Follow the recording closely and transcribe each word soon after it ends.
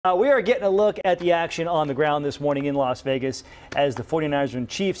We are getting a look at the action on the ground this morning in Las Vegas as the 49ers and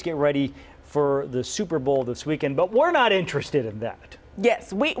Chiefs get ready for the Super Bowl this weekend. But we're not interested in that.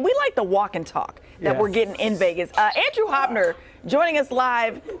 Yes, we like the walk and talk that we're getting in Vegas. Andrew Haubner joining us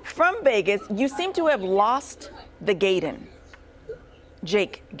live from Vegas. You seem to have lost the Gaydon,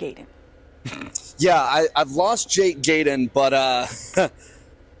 Jake Gaydon. Yeah, I've lost Jake Gaydon, but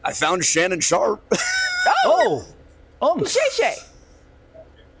I found Shannon Sharp. Oh, Shay.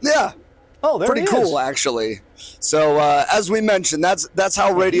 Yeah. Oh, there pretty he cool, is. actually. So as we mentioned, that's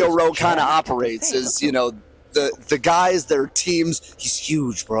how Radio Row kind of operates. Is the guys, their teams. He's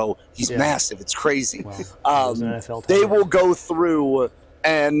huge, bro. He's massive. It's crazy. Wow. They will go through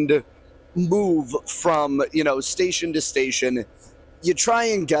and move from station to station. You try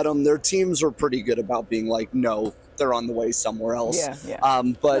and get them. Their teams are pretty good about being like, no, they're on the way somewhere else.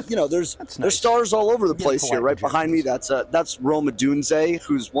 But there's stars all over the place here. Right behind me, that's Rome Odunze,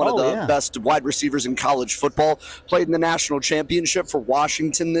 who's one of the best wide receivers in college football. Played in the national championship for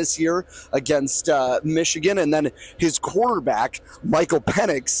Washington this year against Michigan, and then his quarterback Michael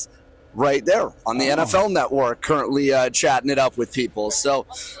Penix, right there on the NFL Network, currently chatting it up with people. So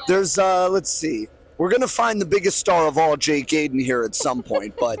there's let's see. We're going to find the biggest star of all, Jake Gaydon, here at some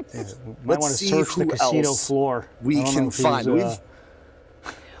point, but let's see who else floor. We can find.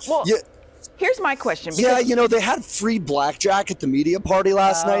 Here's my question. Yeah, they had free blackjack at the media party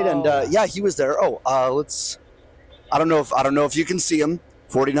last night, and he was there. I don't know if you can see him.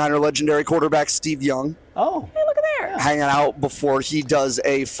 49er legendary quarterback Steve Young. Oh, hey, look at there. Hanging out before he does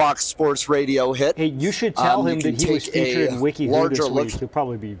a Fox Sports Radio hit. Hey, you should tell him that he was featured in Wiki Who this week. He'll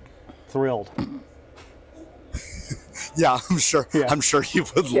probably be thrilled. Yeah, I'm sure. Yeah. I'm sure he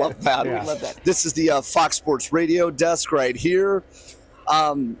would love that. Yeah. Love that. This is the Fox Sports Radio desk right here.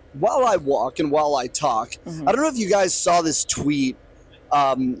 While I walk and while I talk, I don't know if you guys saw this tweet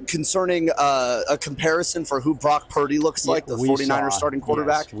concerning a comparison for who Brock Purdy looks like, the 49ers starting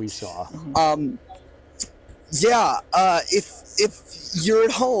quarterback. Yes, we saw. If you're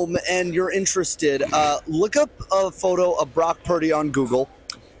at home and you're interested, look up a photo of Brock Purdy on Google,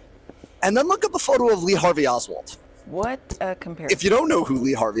 and then look up a photo of Lee Harvey Oswald. What a comparison. If you don't know who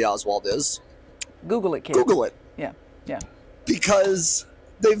Lee Harvey Oswald is, Google it, kids. Google it. Yeah. Because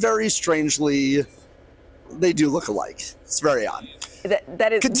they very strangely, they do look alike. It's very odd.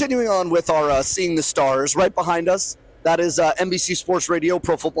 That is. Continuing on with our Seeing the Stars, right behind us, that is NBC Sports Radio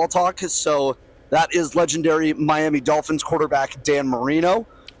Pro Football Talk. So that is legendary Miami Dolphins quarterback Dan Marino.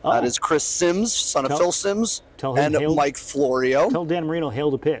 That is Chris Sims, son of Phil Sims, and Mike Florio. Tell Dan Marino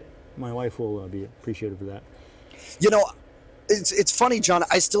hail to Pitt. My wife will be appreciative of that. It's funny, John.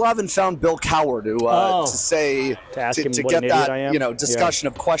 I still haven't found Bill Cowher to get that discussion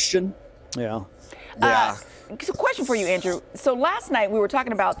of question. Yeah. So, question for you, Andrew. So last night we were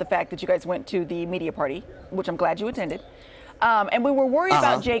talking about the fact that you guys went to the media party, which I'm glad you attended. And we were worried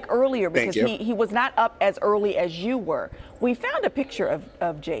about Jake earlier because he was not up as early as you were. We found a picture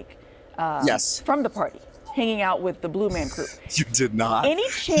of Jake from the party, hanging out with the Blue Man crew. You did not. Any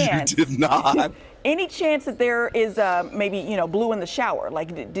chance? You did not. Any chance that there is maybe blue in the shower?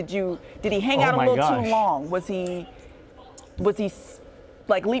 Like, did he hang out a little too long? Was he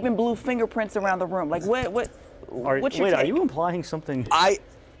like leaving blue fingerprints around the room? Like what's your take? Are you implying something? I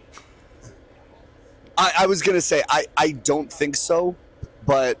was gonna say I don't think so,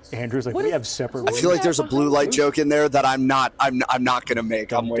 but Andrew's like, we have separate. I feel like there's a blue light joke in there that I'm not gonna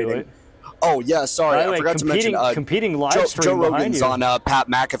make. I'm waiting. Oh yeah, sorry, I forgot to mention competing live stream Joe Rogan's on Pat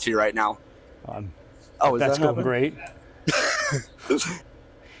McAfee right now. That's going great.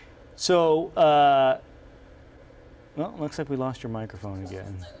 So, looks like we lost your microphone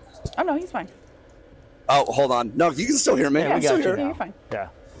again. Oh no, he's fine. Oh, hold on. No, you can still hear me. Yeah, I'm still here. You're fine. Yeah.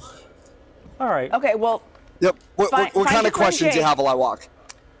 All right. Okay. Well. Yep. What kind of questions do you have while I walk?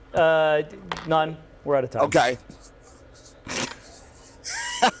 None. We're out of time. Okay.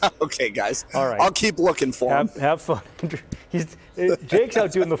 Okay, guys. All right. I'll keep looking for him. Have fun. Jake's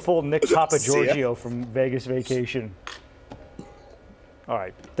out doing the full Nick Papa Giorgio from Vegas Vacation. All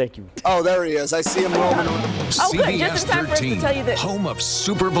right. Thank you. Oh, there he is. I see him roaming. Good. Just in time for us to tell you this. Home of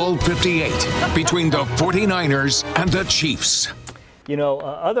Super Bowl 58 between the 49ers and the Chiefs.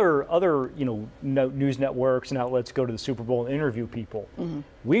 Other news networks and outlets go to the Super Bowl and interview people.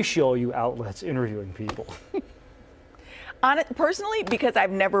 We show you outlets interviewing people. Personally, because I've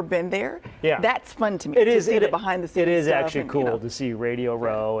never been there, that's fun to me. It is to see the behind the scenes. It is stuff actually cool to see Radio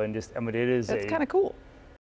Row and just. It is. That's kind of cool.